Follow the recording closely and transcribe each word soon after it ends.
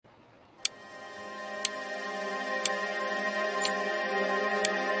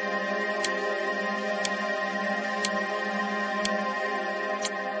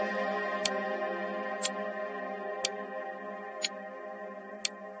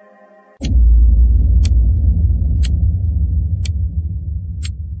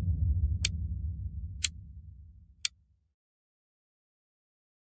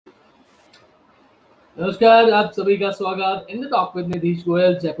नमस्कार, आप सभी का स्वागत in the talk with Nidheesh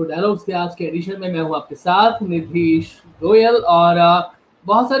Goyal Jaipur dialogues के आज के एडिशन में। मैं हूं आपके साथ निधीश गोयल और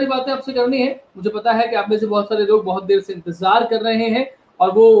बहुत सारी बातें आपसे करनी है। मुझे पता है कि आप में से बहुत सारे लोग बहुत देर से इंतजार कर रहे हैं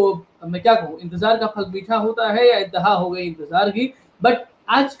और वो मैं क्या कहूँ, इंतजार का फल मीठा होता है या इंतहा हो गई इंतजार की। बट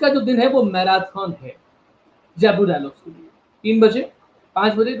आज का जो दिन है वो मैराथन है जयपुर डायलॉग्स के लिए। 3 बजे,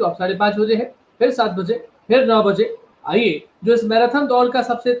 5 बजे तो अब 5:30 बजे है, फिर 7 बजे, फिर 9 बजे। आइए जो इस मैराथन दौड़ का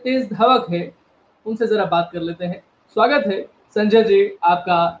सबसे तेज धावक है उनसे जरा बात कर लेते हैं। स्वागत है संजय जी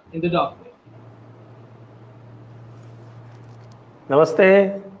आपका इन द टॉक में। नमस्ते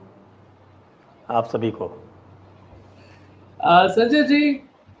आप सभी को। संजय जी,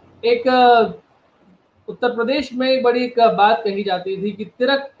 एक उत्तर प्रदेश में एक बड़ी एक बात कही जाती थी कि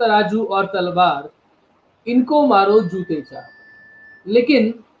तिरक तराजू और तलवार इनको मारो जूते चार।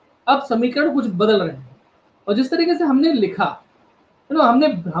 लेकिन अब समीकरण कुछ बदल रहे हैं और जिस तरीके से हमने लिखा, हमने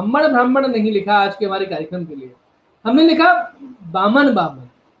ब्राह्मण ब्राह्मण नहीं लिखा आज के हमारे कार्यक्रम के लिए, हमने लिखा बामन बामन।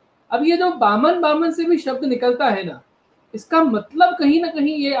 अब ये जो बामन बामन से भी शब्द निकलता है ना, इसका मतलब कहीं ना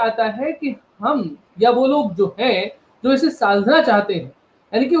कहीं ये आता है कि हम या वो लोग जो हैं जो इसे साधना चाहते हैं,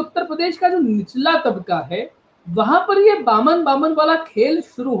 यानी कि उत्तर प्रदेश का जो निचला तबका है वहां पर ये बामन बामन वाला खेल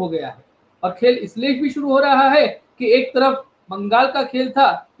शुरू हो गया है। और खेल इसलिए भी शुरू हो रहा है कि एक तरफ बंगाल का खेल था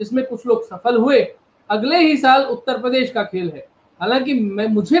जिसमें कुछ लोग सफल हुए, अगले ही साल उत्तर प्रदेश का खेल है। हालांकि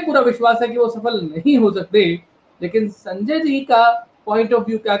मुझे पूरा विश्वास है कि वो सफल नहीं हो सकते, लेकिन संजय जी का पॉइंट ऑफ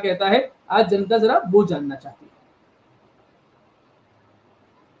व्यू क्या कहता है आज जनता जरा वो जानना चाहती है।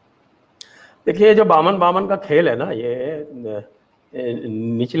 देखिए, जो बामन बामन का खेल है ना, ये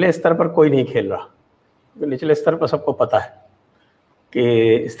निचले स्तर पर कोई नहीं खेल रहा। निचले स्तर पर सबको पता है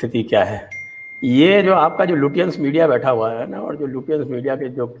कि स्थिति क्या है। ये जो आपका जो लुटियंस मीडिया बैठा हुआ है ना, और जो लुटियंस मीडिया के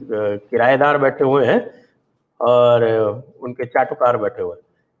जो किराएदार बैठे हुए हैं और उनके चाटुकार बैठे हुए हैं,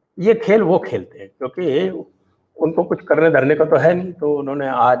 ये खेल वो खेलते हैं क्योंकि उनको कुछ करने धरने का तो है नहीं। तो उन्होंने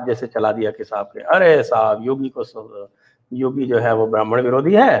आज जैसे चला दिया कि साहब के अरे साहब योगी जो है वो ब्राह्मण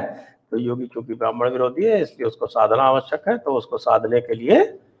विरोधी है, तो योगी चूंकि ब्राह्मण विरोधी है इसलिए उसको साधना आवश्यक है। तो उसको साधने के लिए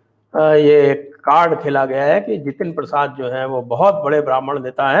ये कार्ड खेला गया है कि जितिन प्रसाद जो है वो बहुत बड़े ब्राह्मण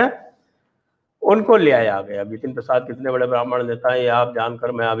नेता हैं, उनको ले आया गया। जितिन प्रसाद कितने बड़े ब्राह्मण नेता हैं ये आप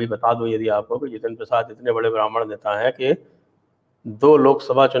जानकर मैं अभी बता दूं यदि आपको, कि जितिन प्रसाद इतने बड़े ब्राह्मण नेता हैं कि 2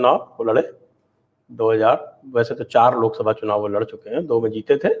 लोकसभा चुनाव वो लड़े। 2000 वैसे तो 4 लोकसभा चुनाव वो लड़ चुके हैं, 2 में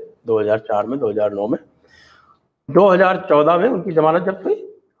जीते थे, 2004 में, 2009 में, 2014 में उनकी जमानत जब्त हुई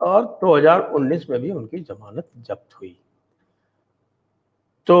और 2019 में भी उनकी जमानत जब्त हुई।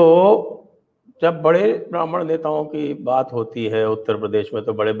 तो जब बड़े ब्राह्मण नेताओं की बात होती है उत्तर प्रदेश में,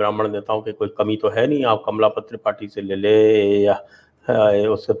 तो बड़े ब्राह्मण नेताओं की कोई कमी तो है नहीं। आप कमलापति त्रिपाठी से ले लें या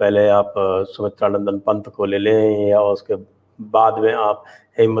उससे पहले आप सुमित्रानंदन पंत को ले लें, या उसके बाद में आप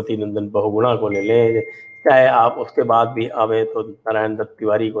हेमवती नंदन बहुगुणा को ले लें, चाहे आप उसके बाद भी आवे तो नारायण दत्त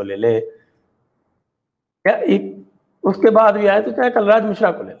तिवारी को ले लें, या एक उसके बाद भी आए तो चाहे कलराज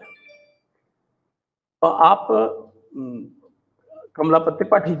मिश्रा को ले लें, और आप कमलापति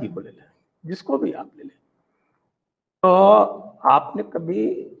त्रिपाठी जी को ले लें, जिसको भी आप ले लें। तो आपने कभी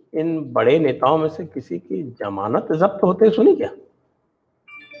इन बड़े नेताओं में से किसी की जमानत जब्त होते सुनी क्या?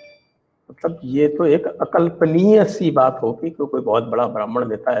 मतलब ये तो एक अकल्पनीय सी बात हो कि कोई बहुत बड़ा ब्राह्मण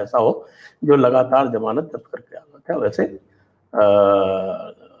नेता ऐसा हो जो लगातार जमानत जब्त करके आ रहा था। वैसे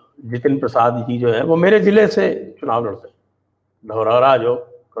जितिन प्रसाद जी जो है वो मेरे जिले से चुनाव लड़ते हैं। धौरहरा जो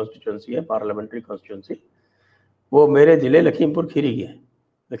कॉन्स्टिट्यूंसी है, पार्लियामेंट्री कॉन्स्टिट्यूंसी, वो मेरे जिले लखीमपुर खीरी की है।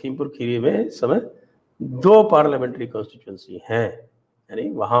 लखीमपुर खीरी में इस समय 2 पार्लियामेंट्री कॉन्स्टिट्यूंसी हैं, यानी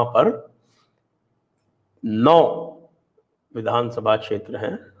वहां पर 9 विधानसभा क्षेत्र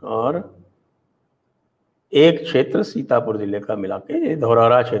हैं और एक क्षेत्र सीतापुर जिले का मिला के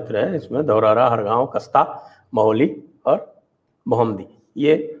धौरहरा क्षेत्र है। इसमें धौरहरा, हरगांव, कस्ता, महोली और मोहम्मदी,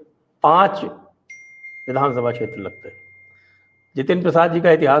 ये 5 विधानसभा क्षेत्र लगते हैं। जितिन प्रसाद जी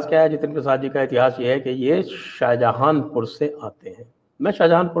का इतिहास क्या है? जितिन प्रसाद जी का इतिहास ये है कि ये शाहजहानपुर से आते हैं। मैं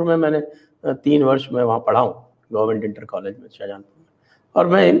शाहजहानपुर में, मैंने 3 वर्ष में वहाँ पढ़ा हूँ, गवर्नमेंट इंटर कॉलेज में शाहजहानपुर में, और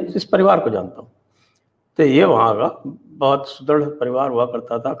मैं इस परिवार को जानता हूँ। तो ये वहाँ का बहुत सुदृढ़ परिवार हुआ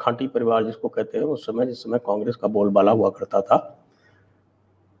करता था, खांटी परिवार जिसको कहते हैं उस समय, जिस समय कांग्रेस का बोलबाला हुआ करता था।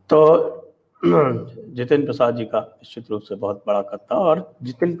 तो जितिन प्रसाद जी का निश्चित रूप से बहुत बड़ा करता, और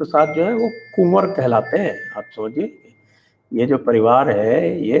जितिन प्रसाद जो है वो कुंवर कहलाते हैं। आप समझिए, ये जो परिवार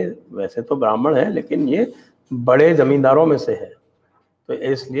है ये वैसे तो ब्राह्मण है लेकिन ये बड़े जमींदारों में से है, तो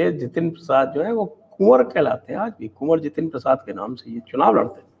इसलिए जितिन प्रसाद जो है वो कुंवर कहलाते हैं। आज भी कुंवर जितिन प्रसाद के नाम से ये चुनाव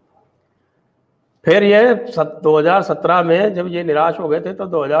लड़ते हैं। फिर ये 2017 में जब ये निराश हो गए थे, तो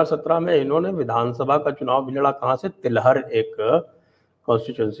 2017 में इन्होंने विधानसभा का चुनाव भी लड़ा। कहाँ से? तिलहर, एक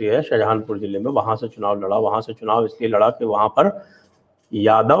कॉन्स्टिट्यूंसी है शाहजहानपुर जिले में, वहाँ से चुनाव लड़ा। वहाँ से चुनाव इसलिए लड़ा कि वहाँ पर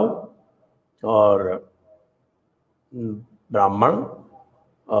यादव और ब्राह्मण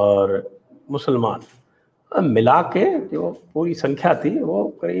और मुसलमान मिला के जो पूरी संख्या थी वो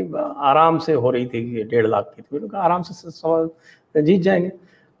करीब आराम से हो रही थी, 1.5 लाख की थी। उन्होंने कहा आराम से जीत जाएंगे।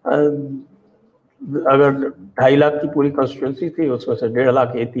 अगर 2.5 लाख की पूरी कॉन्स्टिट्यूंसी थी, उसमें से 1.5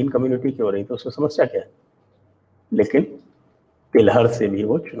 लाख ये 3 कम्युनिटी की हो रही, तो उसमें समस्या क्या है? लेकिन तिलहर से भी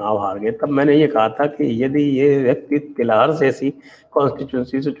वो चुनाव हार गए। तब मैंने ये कहा था कि यदि ये व्यक्ति तिलहर से ऐसी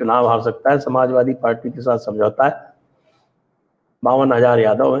कॉन्स्टिट्यूंसी से चुनाव हार सकता है, समाजवादी पार्टी के साथ समझौता है, 52,000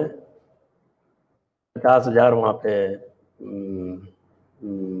 यादव हैं, 50,000 वहाँ पे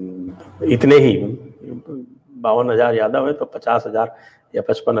इतने ही 52,000 यादव है, तो 50,000 या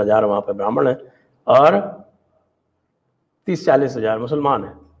 55,000 वहाँ पे ब्राह्मण है, और 30-40,000 मुसलमान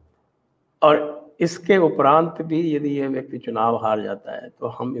है। और इसके उपरांत भी यदि ये व्यक्ति चुनाव हार जाता है तो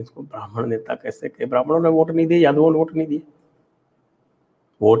हम इसको ब्राह्मण नेता कैसे कहें? ब्राह्मणों ने वोट नहीं दिए, यादवों ने वोट नहीं दिए,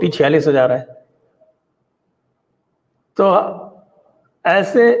 वोट ही 46,000 है। तो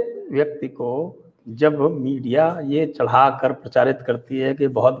ऐसे व्यक्ति को जब मीडिया ये चढ़ाकर प्रचारित करती है कि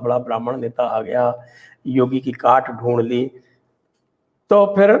बहुत बड़ा ब्राह्मण नेता आ गया, योगी की काट ढूंढ ली, तो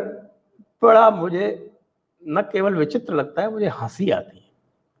फिर बड़ा मुझे न केवल विचित्र लगता है, मुझे हंसी आती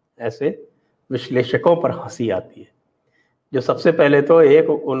है। ऐसे विश्लेषकों पर हंसी आती है, जो सबसे पहले तो एक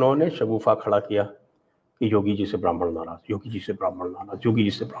उन्होंने शगुफा खड़ा किया कि योगी जी से ब्राह्मण नाराज, योगी जी से ब्राह्मण नाराज, योगी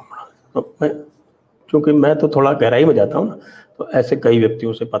जी से ब्राह्मण नाराज। तो क्योंकि मैं तो थोड़ा गहराई में जाता हूँ ना, तो ऐसे कई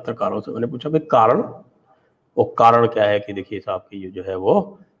व्यक्तियों से, पत्रकारों से मैंने पूछा भाई कारण, वो कारण क्या है कि देखिए साहब की ये जो है वो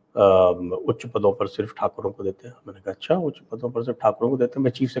उच्च पदों पर सिर्फ ठाकुरों को देते हैं। मैंने कहा अच्छा, उच्च पदों पर सिर्फ ठाकुरों को देते हैं,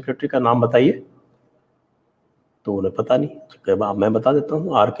 मैं चीफ सेक्रेटरी का नाम बताइए, तो उन्हें पता नहीं। मैं बता देता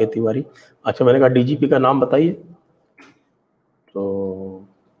हूँ, RK तिवारी। अच्छा, मैंने कहा DGP का नाम बताइए, तो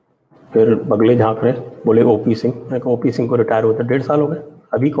फिर बगले झाँक रहे, बोले OP सिंह। मैंने कहा OP सिंह को रिटायर होते 1.5 साल हो गए,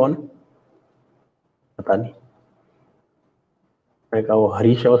 अभी कौन है? पता नहीं। मैंने कहा वो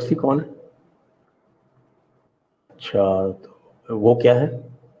हरीश अवस्थी कौन है? अच्छा, तो वो क्या है?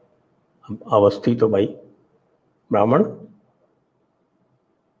 अवस्थी तो भाई ब्राह्मण,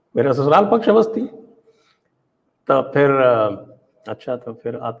 मेरा ससुराल पक्ष अवस्थी। तो फिर अच्छा, तो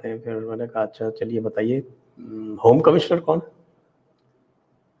फिर आते हैं, फिर मैंने कहा अच्छा चलिए बताइए होम कमिश्नर कौन है?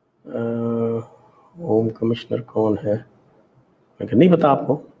 होम कमिश्नर कौन है? मैं कहा नहीं पता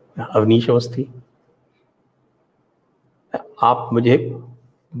आपको? अवनीश अवस्थी। आप मुझे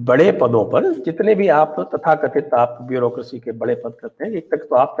बड़े पदों पर, जितने भी आप तथाकथित आप ब्यूरोक्रेसी के बड़े पद करते हैं, एक तक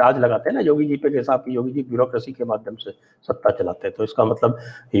तो आप चार्ज लगाते हैं ना योगी जी पे के हिसाब की, योगी जी ब्यूरोक्रेसी के माध्यम से सत्ता चलाते हैं, तो इसका मतलब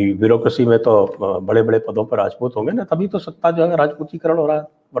ब्यूरोक्रेसी में तो बड़े बड़े पदों पर राजपूत होंगे ना, तभी तो सत्ता जो है राजपूतीकरण हो रहा है,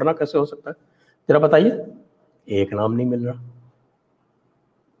 वरना कैसे हो सकता है? जरा बताइए, एक नाम नहीं मिल रहा।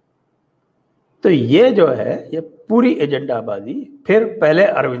 तो ये जो है ये पूरी एजेंडाबाजी। फिर पहले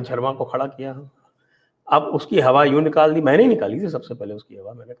अरविंद शर्मा को खड़ा किया, अब उसकी हवा यूं निकाल दी, मैंने ही निकाली थी सबसे पहले उसकी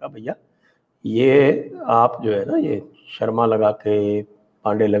हवा। मैंने कहा भैया ये आप जो है ना, ये शर्मा लगा के,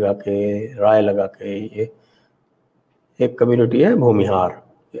 पांडे लगा के, राय लगा के, ये एक कम्युनिटी है भूमिहार,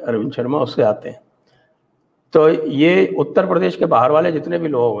 अरविंद शर्मा उससे आते हैं। तो ये उत्तर प्रदेश के बाहर वाले जितने भी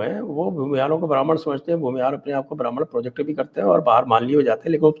लोग हैं वो भूमिहारों को ब्राह्मण समझते हैं, भूमिहार अपने आप को ब्राह्मण प्रोजेक्ट भी करते हैं और बाहर मान लिए जाते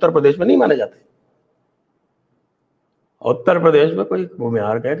हैं, लेकिन उत्तर प्रदेश में नहीं माने जाते। उत्तर प्रदेश में कोई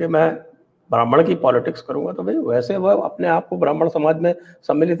भूमिहार कहे कि मैं ब्राह्मण की पॉलिटिक्स करूंगा, तो भाई वैसे वो अपने आप को ब्राह्मण समाज में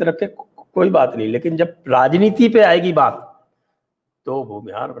सम्मिलित रखे, कोई बात नहीं, लेकिन जब राजनीति पे आएगी बात, तो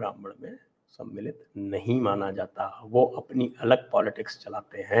भूमिहार ब्राह्मण में सम्मिलित नहीं माना जाता, वो अपनी अलग पॉलिटिक्स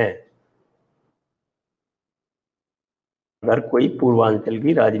चलाते हैं। अगर कोई पूर्वांचल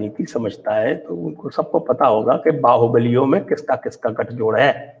की राजनीति समझता है तो उनको सबको पता होगा कि बाहुबलियों में किसका किसका गठजोड़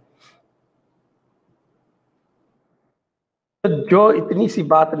है। तो जो इतनी सी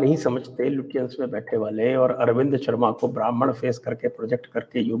बात नहीं समझते लुटियंस में बैठे वाले, और अरविंद शर्मा को ब्राह्मण फेस करके प्रोजेक्ट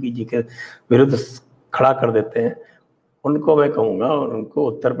करके योगी जी के विरुद्ध खड़ा कर देते हैं, उनको मैं कहूँगा, और उनको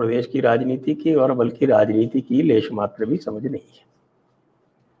उत्तर प्रदेश की राजनीति की और बल्कि राजनीति की लेश मात्र भी समझ नहीं है।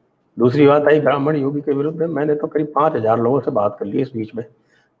 दूसरी बात आई ब्राह्मण योगी के विरुद्ध, मैंने तो करीब 5,000 लोगों से बात कर ली इस बीच में,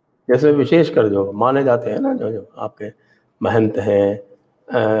 जैसे विशेषकर जो माने जाते हैं ना, जो आपके महंत हैं,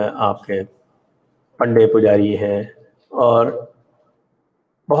 आपके पंडे पुजारी हैं, और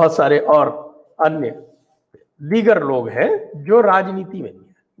बहुत सारे और अन्य दीगर लोग हैं जो राजनीति में नहीं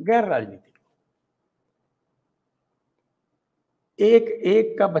है, गैर राजनीति। एक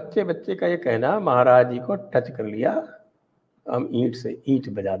एक का बच्चे का ये कहना, महाराज जी को टच कर लिया, हम ईंट से ईंट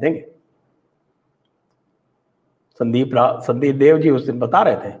बजा देंगे। संदीप देव जी उस दिन बता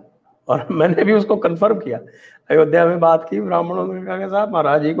रहे थे, और मैंने भी उसको कंफर्म किया। अयोध्या में बात की, ब्राह्मणों ने कहा कि साहब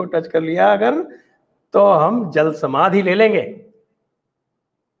महाराज जी को टच कर लिया अगर तो हम जल समाधि ले लेंगे।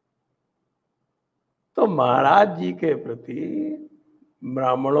 तो महाराज जी के प्रति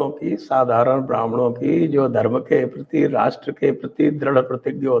ब्राह्मणों की, साधारण ब्राह्मणों की जो धर्म के प्रति, राष्ट्र के प्रति दृढ़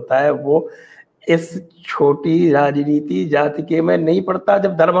प्रतिज्ञ होता है, वो इस छोटी राजनीति जाति के में नहीं पड़ता।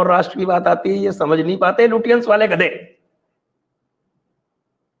 जब धर्म और राष्ट्र की बात आती है ये समझ नहीं पाते लुटियंस वाले गधे।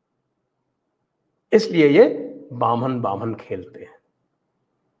 इसलिए ये बामन बामन खेलते हैं।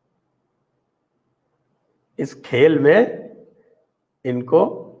 इस खेल में इनको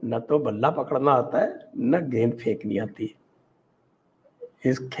न तो बल्ला पकड़ना आता है न गेंद फेंकनी आती है।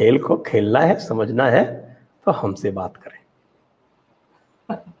 इस खेल को खेलना है, समझना है तो हमसे बात करें।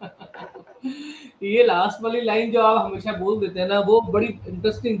 ये लास्ट वाली लाइन जो आप हमेशा बोल देते हैं ना, वो बड़ी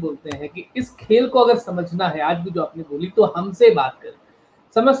इंटरेस्टिंग बोलते हैं कि इस खेल को अगर समझना है, आज भी जो आपने बोली, तो हमसे बात करें।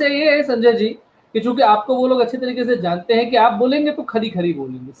 समस्या ये है संजय जी कि चूंकि आपको वो लोग अच्छे तरीके से जानते हैं कि आप बोलेंगे तो खरी खरी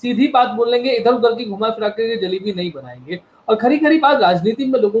बोलेंगे, सीधी बात बोलेंगे, इधर उधर की घुमा फिरा के जलेबी नहीं बनाएंगे। और खरी खरी बात राजनीति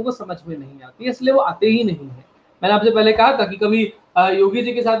में लोगों को समझ में नहीं आती, इसलिए वो आते ही नहीं है। मैंने आपसे पहले कहा था कि कभी योगी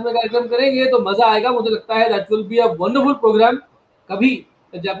जी के साथ में कार्यक्रम करेंगे तो मजा आएगा। मुझे लगता है that will be a wonderful program. कभी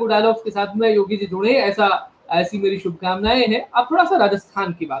जयपुर डायलॉग्स के साथ में योगी जी जुड़े, ऐसी मेरी शुभकामनाएं हैं। आप थोड़ा सा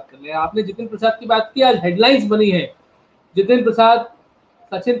राजस्थान की बात कर ले। आपने जितिन प्रसाद की बात की, आज हेडलाइंस बनी है जितिन प्रसाद,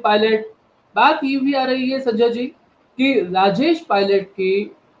 सचिन पायलट। बात ये भी आ रही है संजय जी कि राजेश पायलट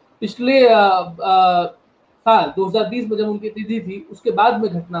की पिछले साल 2020 में जब उनकी तिथि थी उसके बाद में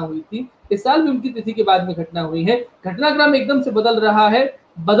घटना हुई थी, इस साल भी उनकी तिथि के बाद में घटना हुई है। घटनाक्रम एकदम से बदल रहा है।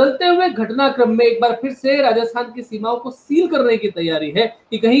 बदलते हुए घटनाक्रम में एक बार फिर से राजस्थान की सीमाओं को सील करने की तैयारी है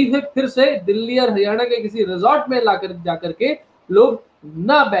कि कहीं फिर से दिल्ली और हरियाणा के किसी रिजॉर्ट में जाकर के लोग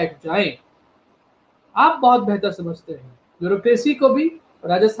ना बैठ जाएं। आप बहुत बेहतर समझते हैं ब्यूरोक्रेसी को भी,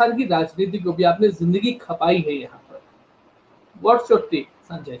 राजस्थान की राजनीति को भी। आपने जिंदगी खपाई है यहाँ पर। What's your take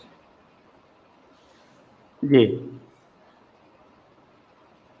Sanjay ji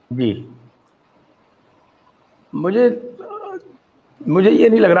जी मुझे मुझे ये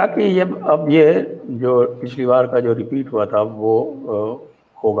नहीं लग रहा कि ये अब ये जो पिछली बार का जो रिपीट हुआ था वो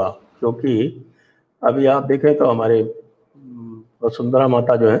होगा, क्योंकि अभी आप देखें तो हमारे वसुंधरा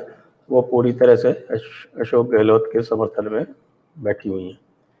माता जो है वो पूरी तरह से अशोक गहलोत के समर्थन में बैठी हुई हैं।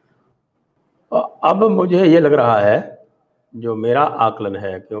 अब मुझे ये लग रहा है, जो मेरा आकलन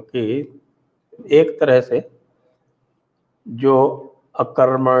है, क्योंकि एक तरह से जो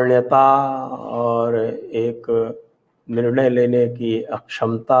अकर्मण्यता और एक निर्णय लेने की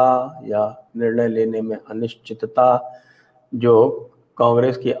अक्षमता या निर्णय लेने में अनिश्चितता जो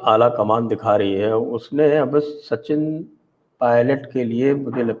कांग्रेस की आला कमान दिखा रही है, उसने अब सचिन पायलट के लिए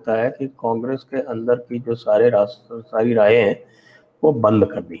मुझे लगता है कि कांग्रेस के अंदर की जो सारी राहें हैं वो बंद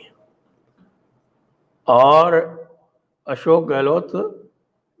कर दी हैं। और अशोक गहलोत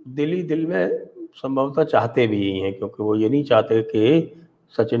दिल में संभवतः चाहते भी ही हैं, क्योंकि वो ये नहीं चाहते कि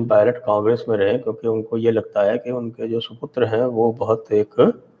सचिन पायलट कांग्रेस में रहें, क्योंकि उनको ये लगता है कि उनके जो सुपुत्र हैं वो बहुत एक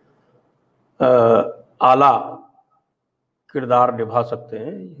आला किरदार निभा सकते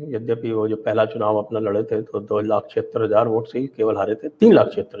हैं। यद्यपि वो जो पहला चुनाव अपना लड़े थे तो 2,76,000 वोट से ही केवल हारे थे,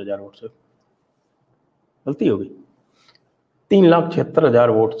 3,76,000 वोट से, गलती हो गई, 3,76,000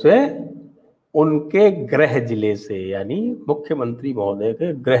 वोट से उनके गृह जिले से, यानी मुख्यमंत्री महोदय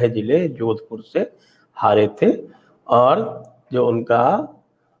के गृह जिले जोधपुर से हारे थे। और जो उनका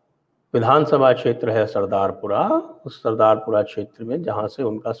विधानसभा क्षेत्र है सरदारपुरा, उस सरदारपुरा क्षेत्र में जहां से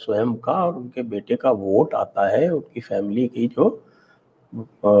उनका स्वयं का और उनके बेटे का वोट आता है, उनकी फैमिली की जो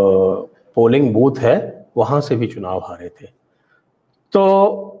पोलिंग बूथ है, वहां से भी चुनाव हारे थे।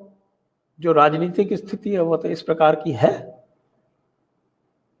 तो जो राजनीतिक स्थिति है वो तो इस प्रकार की है,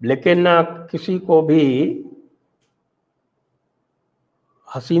 लेकिन किसी को भी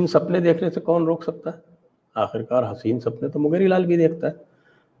हसीन सपने देखने से कौन रोक सकता है? आखिरकार हसीन सपने तो मुंगेरी लाल भी देखता है।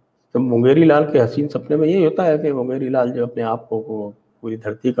 तो मुंगेरी लाल के हसीन सपने में यही होता है कि मुंगेरी लाल जो अपने आप को पूरी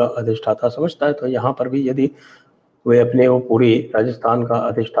धरती का अधिष्ठाता समझता है, तो यहाँ पर भी यदि वे अपने वो पूरी राजस्थान का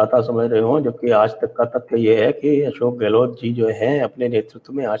अधिष्ठाता समझ रहे हों, जबकि आज तक का तथ्य ये है कि अशोक गहलोत जी जो हैं अपने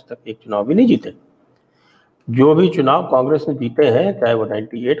नेतृत्व में आज तक एक चुनाव भी नहीं जीते। जो भी चुनाव कांग्रेस ने जीते हैं, चाहे वो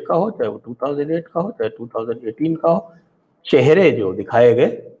 98 का हो, चाहे वो 2008 का हो, चाहे 2018 का हो, चेहरे जो दिखाए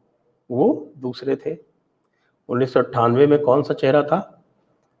गए वो दूसरे थे। 1998 में कौन सा चेहरा था?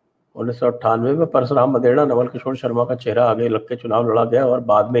 1998 में परशुराम मदेड़ा, नवल किशोर शर्मा का चेहरा आगे लग के चुनाव लड़ा गया और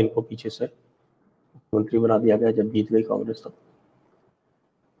बाद में इनको पीछे से मुख्यमंत्री बना दिया गया जब जीत गई कांग्रेस। तो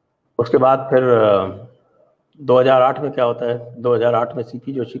उसके बाद फिर 2008 में क्या होता है? 2008 में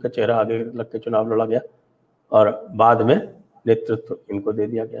सीपी जोशी का चेहरा आगे लग के चुनाव लड़ा गया और बाद में नेतृत्व इनको दे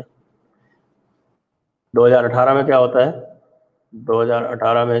दिया गया। 2018 में क्या होता है?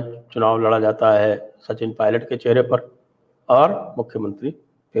 2018 में चुनाव लड़ा जाता है सचिन पायलट के चेहरे पर, और मुख्यमंत्री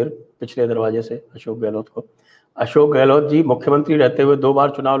फिर पिछले दरवाजे से अशोक गहलोत को। अशोक गहलोत जी मुख्यमंत्री रहते हुए 2 बार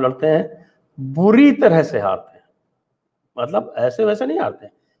चुनाव लड़ते हैं, बुरी तरह से हारते हैं। मतलब ऐसे वैसे नहीं हारते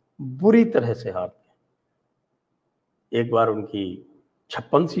हैं, बुरी तरह से हारते हैं। एक बार उनकी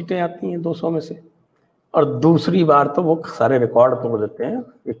 56 सीटें आती हैं 200 में से, और दूसरी बार तो वो सारे रिकॉर्ड तोड़ देते हैं,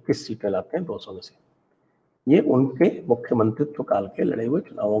 21 सीटें लाते हैं 200 में से। ये उनके मुख्यमंत्रित्व काल के लड़े हुए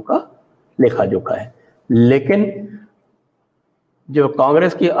चुनावों का लेखा जोखा है। लेकिन जो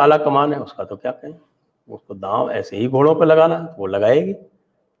कांग्रेस की आला कमान है उसका तो क्या कहें, उसको दांव ऐसे ही घोड़ों पर लगाना है वो लगाएगी।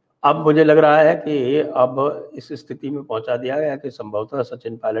 अब मुझे लग रहा है कि अब इस स्थिति में पहुंचा दिया गया कि संभवतः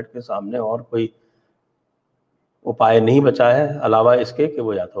सचिन पायलट के सामने और कोई उपाय नहीं बचा है अलावा इसके कि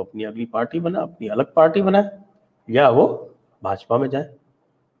वो या तो अपनी अगली पार्टी बनाए, अपनी अलग पार्टी बनाए, या वो भाजपा में जाए।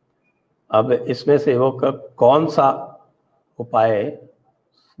 अब इसमें से वो कौन सा उपाय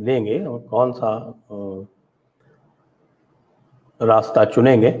लेंगे और कौन सा रास्ता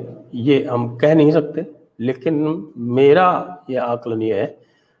चुनेंगे ये हम कह नहीं सकते। लेकिन मेरा ये आकलन ये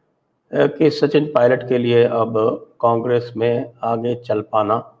है कि सचिन पायलट के लिए अब कांग्रेस में आगे चल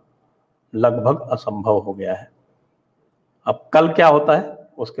पाना लगभग असंभव हो गया है। अब कल क्या होता है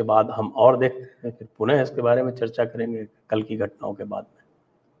उसके बाद हम और देखते हैं, फिर पुनः इसके बारे में चर्चा करेंगे कल की घटनाओं के बाद में।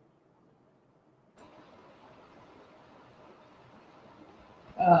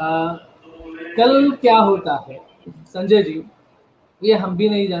 कल क्या होता है संजय जी, ये हम भी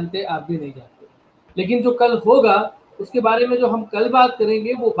नहीं जानते, आप भी नहीं जानते। लेकिन जो कल होगा उसके बारे में जो हम कल बात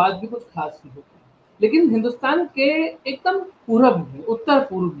करेंगे वो बात भी कुछ खास ही होगी। लेकिन हिंदुस्तान के एकदम पूरब में, उत्तर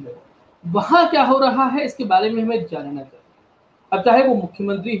पूर्व में वहां क्या हो रहा है इसके बारे में हमें जानना चाहिए। अब चाहे वो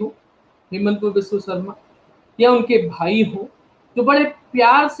मुख्यमंत्री हो हेमंत बिस्व शर्मा, या उनके भाई हो जो बड़े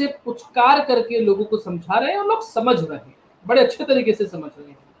प्यार से पुचकार करके लोगों को समझा रहे हैं और लोग समझ रहे हैं, बड़े अच्छे तरीके से समझ रहे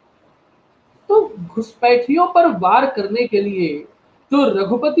हैं। तो घुसपैठियों पर वार करने के लिए जो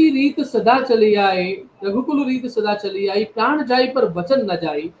रघुपति रीत सदा चली आए, रघुकुल रीत सदा चली आई, प्राण जाई पर वचन न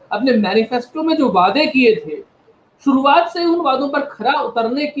जाई, अपने मैनिफेस्टो में जो वादे किए थे, शुरुआत से उन वादों पर खरा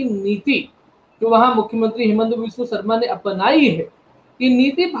उतरने की नीति जो वहां मुख्यमंत्री हेमंत बिस्व शर्मा ने अपनाई है, ये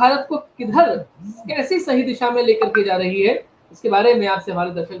नीति भारत को किधर, कैसी सही दिशा में लेकर के जा रही है, इसके बारे में आपसे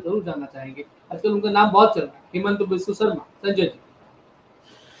हमारे दर्शक जरूर जानना चाहेंगे। आजकल उनका नाम बहुत चल रहा है, हेमंत बिस्व शर्मा। संजय जी।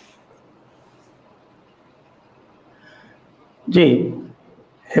 जी,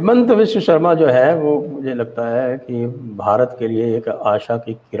 हेमंत बिस्व शर्मा जो है वो मुझे लगता है कि भारत के लिए एक आशा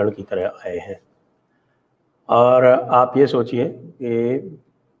की किरण की तरह आए हैं। और आप ये सोचिए कि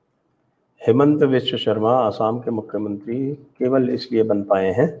हेमंत बिस्व शर्मा असम के मुख्यमंत्री केवल इसलिए बन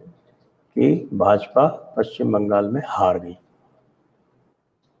पाए हैं कि भाजपा पश्चिम बंगाल में हार गई।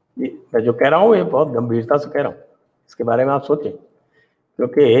 मैं जो कह रहा हूँ ये बहुत गंभीरता से कह रहा हूँ, इसके बारे में आप सोचें।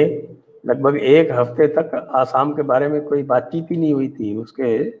 क्योंकि लगभग 1 हफ्ते तक आसाम के बारे में कोई बातचीत ही नहीं हुई थी,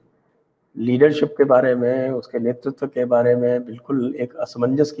 उसके लीडरशिप के बारे में, उसके नेतृत्व के बारे में बिल्कुल एक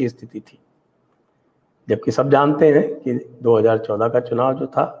असमंजस की स्थिति थी। जबकि सब जानते हैं कि 2014 का चुनाव जो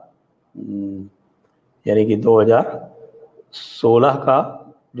था, यानी कि 2016 का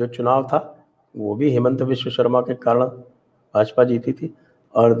जो चुनाव था वो भी हेमंत बिस्व शर्मा के कारण भाजपा जीती थी,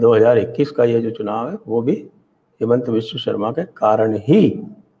 और 2021 का ये जो चुनाव है वो भी हेमंत बिस्व शर्मा के कारण ही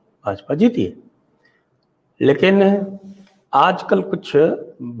भाजपा जीती है। लेकिन आजकल कुछ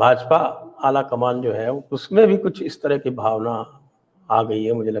भाजपा आला कमान जो है उसमें भी कुछ इस तरह की भावना आ गई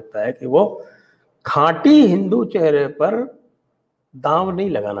है। मुझे लगता है कि वो खांटी हिंदू चेहरे पर दांव नहीं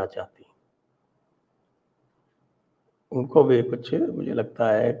लगाना चाहती। उनको भी कुछ, मुझे लगता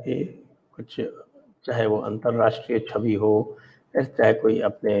है कि कुछ, चाहे वो अंतर्राष्ट्रीय छवि हो, चाहे कोई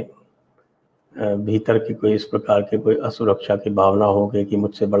अपने भीतर की कोई इस प्रकार के कोई असुरक्षा की भावना हो कि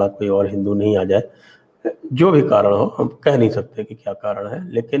मुझसे बड़ा कोई और हिंदू नहीं आ जाए, जो भी कारण हो, हम कह नहीं सकते कि क्या कारण है।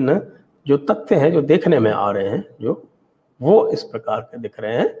 लेकिन जो तथ्य हैं जो देखने में आ रहे हैं, जो वो इस प्रकार के दिख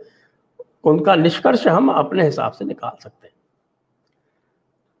रहे हैं, उनका निष्कर्ष हम अपने हिसाब से निकाल सकते हैं।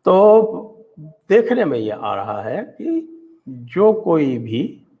 तो देखने में ये आ रहा है कि जो कोई भी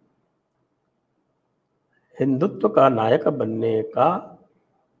हिंदुत्व का नायक बनने का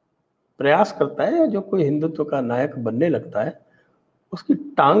प्रयास करता है, या जो कोई हिंदुत्व का नायक बनने लगता है, उसकी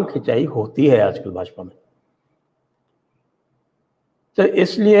टांग खिंचाई होती है आजकल भाजपा में। तो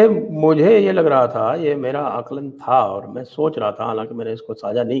इसलिए मुझे ये लग रहा था, ये मेरा आकलन था और मैं सोच रहा था, हालांकि मैंने इसको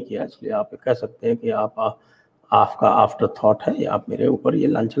साझा नहीं किया, इसलिए आप कह सकते हैं कि आपका आफ्टर थॉट है, या आप मेरे ऊपर ये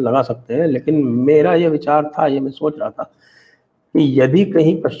लांछन लगा सकते हैं। लेकिन मेरा ये विचार था, ये मैं सोच रहा था कि यदि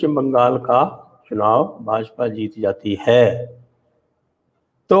कहीं पश्चिम बंगाल का चुनाव भाजपा जीत जाती है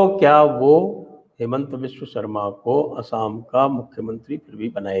तो क्या वो हेमंत बिश्व शर्मा को असम का मुख्यमंत्री फिर भी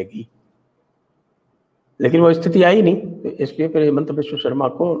बनाएगी, लेकिन वो स्थिति आई नहीं, तो इसलिए फिर हेमंत बिश्व शर्मा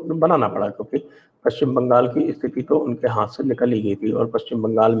को बनाना पड़ा, क्योंकि पश्चिम बंगाल की स्थिति तो उनके हाथ से निकल ही गई थी। और पश्चिम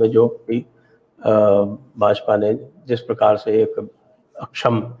बंगाल में जो भी भाजपा ने जिस प्रकार से एक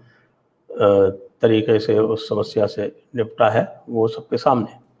अक्षम तरीके से उस समस्या से निपटा है वो सबके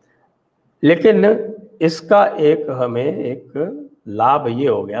सामने। लेकिन इसका एक हमें एक लाभ ये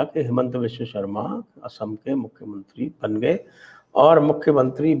हो गया कि हेमंत बिश्व शर्मा असम के मुख्यमंत्री बन गए, और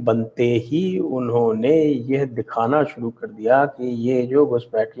मुख्यमंत्री बनते ही उन्होंने यह दिखाना शुरू कर दिया कि ये जो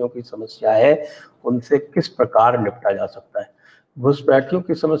घुसपैठियों की समस्या है उनसे किस प्रकार निपटा जा सकता है। घुसपैठियों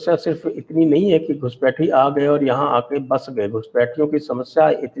की समस्या सिर्फ इतनी नहीं है कि घुसपैठी आ गए और यहाँ आके बस गए। घुसपैठियों की समस्या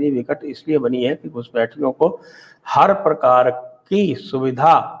इतनी विकट इसलिए बनी है कि घुसपैठियों को हर प्रकार की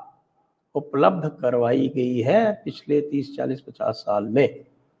सुविधा उपलब्ध करवाई गई है पिछले 30, 40, 50 साल में,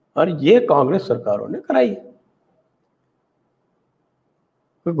 और ये कांग्रेस सरकारों ने कराई है।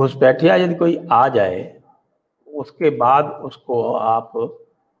 तो घुसपैठिया यदि कोई आ जाए, उसके बाद उसको आप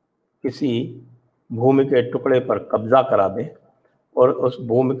किसी भूमि के टुकड़े पर कब्जा करा दें, और उस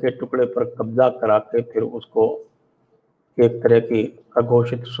भूमि के टुकड़े पर कब्जा करा के फिर उसको एक तरह की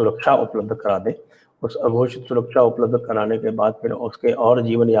अघोषित सुरक्षा उपलब्ध करा दें। उस अघोषित सुरक्षा उपलब्ध कराने के बाद फिर उसके और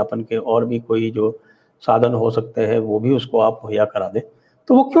जीवन यापन के और भी कोई जो साधन हो सकते हैं वो भी उसको आप मुहैया करा दें,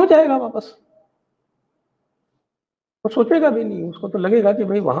 तो वो क्यों जाएगा वापस? वो सोचेगा भी नहीं। उसको तो लगेगा कि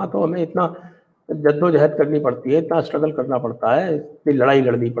भाई वहाँ तो हमें इतना जद्दोजहद करनी पड़ती है, इतना स्ट्रगल करना पड़ता है, इतनी लड़ाई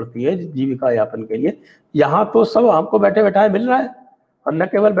लड़नी पड़ती है जीविका यापन के लिए। यहाँ तो सब हमको बैठे बैठाए मिल रहा है, और न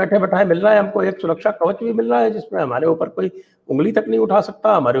केवल बैठे बैठाए मिल रहा है, हमको एक सुरक्षा कवच भी मिल रहा है जिसमें हमारे ऊपर कोई उंगली तक नहीं उठा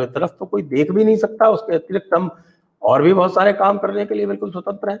सकता, हमारे तरफ तो कोई देख भी नहीं सकता। उसके अतिरिक्त हम और भी बहुत सारे काम करने के लिए बिल्कुल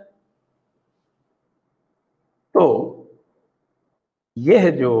स्वतंत्र हैं। तो यह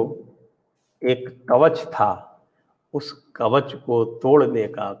जो एक कवच था, उस कवच को तोड़ने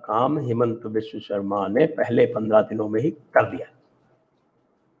का काम हेमंत बिश्व शर्मा ने पहले 15 दिनों में ही कर दिया।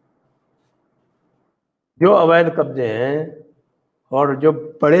 जो अवैध कब्जे हैं और जो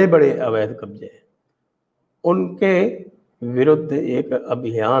बड़े बड़े अवैध कब्जे हैं, उनके विरुद्ध एक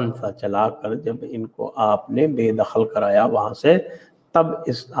अभियान सा चलाकर जब इनको आपने बेदखल कराया वहां से, तब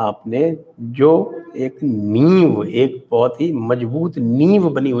इस आपने जो एक नींव, एक बहुत ही मजबूत नींव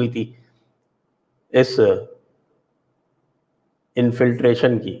बनी हुई थी इस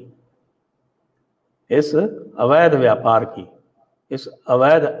इन्फिल्ट्रेशन की, इस अवैध व्यापार की, इस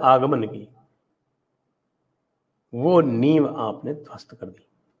अवैध आगमन की, वो नींव आपने ध्वस्त कर दी।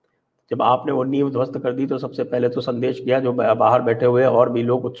 जब आपने वो नींव ध्वस्त कर दी तो सबसे पहले तो संदेश किया जो बाहर बैठे हुए और भी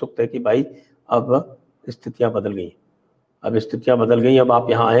लोग उत्सुक थे कि भाई अब स्थितियां बदल गई, अब स्थितियां बदल गई, अब आप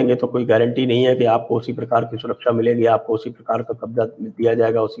यहाँ आएंगे तो कोई गारंटी नहीं है कि आपको उसी प्रकार की सुरक्षा मिलेगी, आपको उसी प्रकार का कब्जा दिया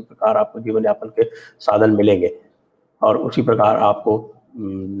जाएगा, उसी प्रकार आपको जीवन यापन के साधन मिलेंगे, और उसी प्रकार आपको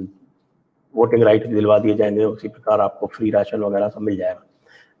वोटिंग राइट दिलवा दिए जाएंगे, उसी प्रकार आपको फ्री राशन वगैरह सब मिल जाएगा।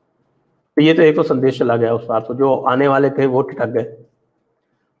 तो ये तो एक तो संदेश चला गया उस बार, तो जो आने वाले थे वो ठिठक गए,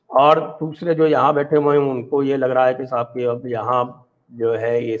 और दूसरे जो यहाँ बैठे हुए हैं उनको ये लग रहा है कि साहब कि अब यहाँ जो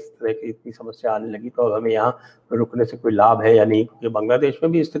है इस तरह की इतनी समस्या आने लगी तो अब हमें यहाँ रुकने से कोई लाभ है या नहीं, क्योंकि बांग्लादेश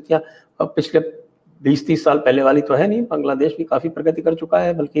में भी स्थितियाँ अब पिछले 20-30 साल पहले वाली तो है नहीं। बांग्लादेश भी काफ़ी प्रगति कर चुका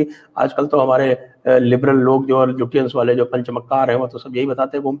है, बल्कि आजकल तो हमारे लिबरल लोग जो और जुटियंस वाले जो पंचमक्कार हैं वो तो सब यही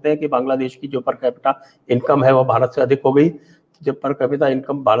बताते घूमते हैं कि बांग्लादेश की जो पर कैपिटा इनकम है वो भारत से अधिक हो गई। जब पर कैपिटा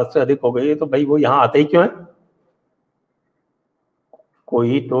इनकम भारत से अधिक हो गई है तो भाई वो यहाँ आते ही क्यों है?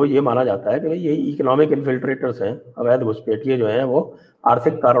 कोई तो ये माना जाता है कि भाई ये इकोनॉमिक इन्फिल्ट्रेटर्स हैं, अवैध घुसपैठिए जो हैं वो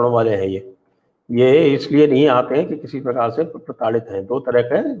आर्थिक कारणों वाले हैं। ये इसलिए नहीं आते हैं कि किसी प्रकार से प्रताड़ित हैं। दो तरह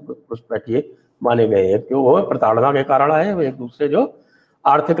के घुसपैठिए माने गए हैं, क्यों वो प्रताड़ना के कारण आए, वो एक दूसरे जो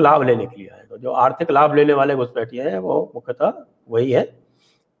आर्थिक लाभ लेने के लिए आए। तो जो आर्थिक लाभ लेने वाले घुसपैठिए हैं वो मुख्यतः वही है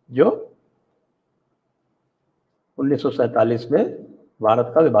जो 1947 में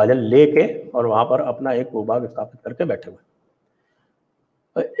भारत का विभाजन लेके और वहां पर अपना एक भूभाग स्थापित करके बैठे हुए।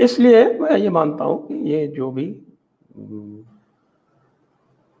 इसलिए मैं ये मानता हूं कि ये जो भी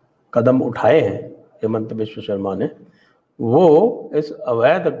कदम उठाए हैं हेमंत बिश्व शर्मा ने, वो इस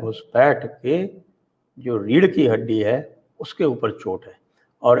अवैध घुसपैठ के जो रीढ़ की हड्डी है उसके ऊपर चोट है,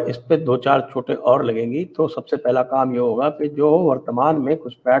 और इस पे 2-4 चोटें और लगेंगी। तो सबसे पहला काम ये होगा कि जो वर्तमान में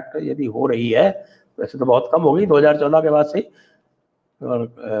घुसपैठ यदि हो रही है, वैसे तो बहुत कम हो गई 2014 के बाद से,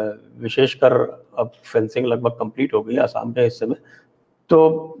 और विशेषकर अब फेंसिंग लगभग कंप्लीट हो गई है असम के हिस्से में,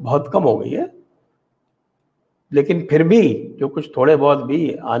 तो बहुत कम हो गई है, लेकिन फिर भी जो कुछ थोड़े बहुत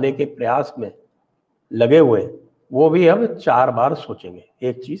भी आने के प्रयास में लगे हुए वो भी अब 4 बार सोचेंगे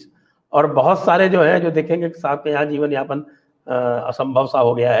एक चीज। और बहुत सारे जो हैं जो देखेंगे कि साहब के यहाँ जीवन यापन असंभव सा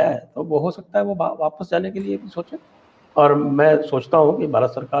हो गया है, तो वो हो सकता है वो वापस जाने के लिए भी सोचे। और मैं सोचता हूँ कि भारत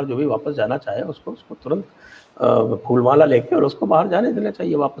सरकार जो भी वापस जाना चाहे उसको तुरंत फूलमाला लेके और उसको बाहर जाने देना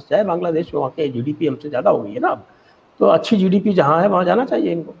चाहिए, वापस जाए बांग्लादेश में। वहाँ के जीडीपी हमसे ज़्यादा हो गई है ना अब, तो अच्छी जीडीपी जहाँ है वहाँ जाना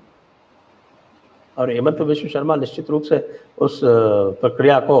चाहिए इनको। और हेमंत विश्व शर्मा निश्चित रूप से उस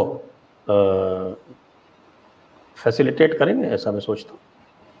प्रक्रिया को फैसिलिटेट करेंगे, ऐसा मैं सोचता हूँ।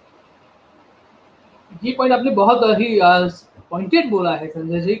 ये पॉइंट आपने बहुत ही पॉइंटेड बोला है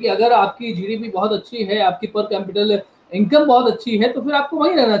संजय जी, कि अगर आपकी जीडीपी बहुत अच्छी है, आपकी पर कैपिटल इनकम बहुत अच्छी है, तो फिर आपको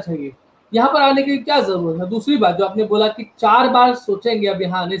वहीं रहना चाहिए, यहाँ पर आने की क्या जरूरत है। दूसरी बात जो आपने बोला कि 4 बार सोचेंगे अब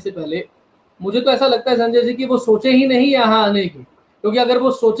यहाँ आने से पहले, मुझे तो ऐसा लगता है संजय जी कि वो सोचे ही नहीं यहाँ आने की, क्योंकि अगर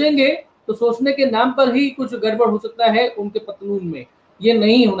वो सोचेंगे तो सोचने के नाम पर ही कुछ गड़बड़ हो सकता है उनके पतलून में। ये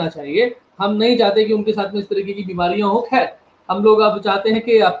नहीं होना चाहिए। हम नहीं चाहते कि उनके साथ में इस तरीके की बीमारियां हो। खैर, हम लोग अब चाहते हैं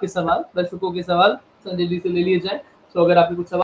कि आपके सवाल, दर्शकों के सवाल संजय जी से ले लिए जाए। तो अगर आपके कुछ सवाल